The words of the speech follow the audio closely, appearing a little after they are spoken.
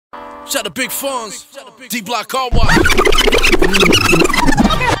Shout to Big Funds, D-Block Car Wash.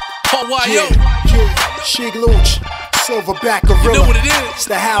 Sheek Louch, Silverback Gorilla. You know what it is? It's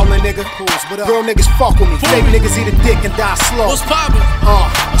the Howling nigga. Real niggas fuck with me. Fake niggas eat a dick and die slow. What's poppin'?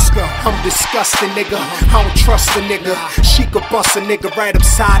 Let's go. I'm disgusting, nigga. I don't trust a nigga. She could bust a nigga right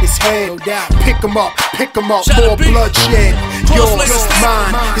upside his head. Pick him up, more bloodshed. Yours,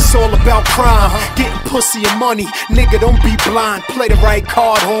 mine, it's all about crime. Getting pussy and money, nigga, don't be blind. Play the right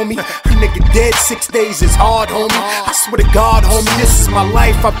card, homie. A nigga dead 6 days is hard, homie. I swear to God, homie, this is my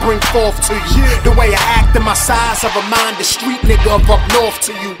life I bring forth to you. The way I act and my size, I remind the street nigga of up north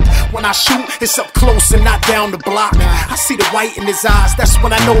to you. When I shoot, it's up close and not down the block. I see the white in his eyes, that's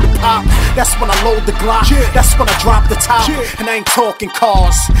when I know the pop. That's when I load the Glock, that's when I drop the top. And I ain't talking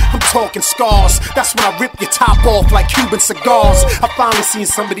cars, I'm talking scars. That's when I rip your top off like Cuban cigars. I finally seen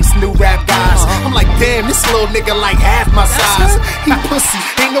some of these new rap guys. I'm like, damn, this little nigga like half my size. He pussy,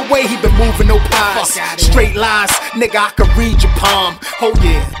 ain't no way he been moving no pies. Straight lies, nigga, I could read your palm. Oh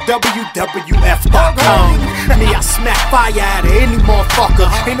yeah, WWF.com. Me, I smack fire out of any motherfucker.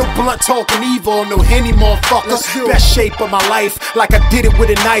 Ain't no blunt talking evil, no Henny motherfucker. Best shape of my life, like I did it with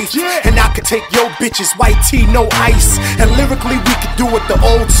a knife. And I could take yo bitches, white tea, no ice. And lyrically we could do it the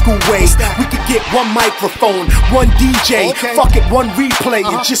old school way. We could get one microphone, one DJ, fuck it, one replay,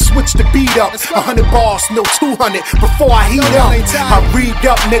 and just switch the beat up. 100 bars, no 200, before I heat up. I read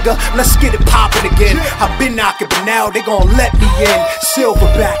up, nigga, let's get it poppin' again. I've been knocking, but now they gon' let me in.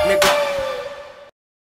 Silverback, nigga.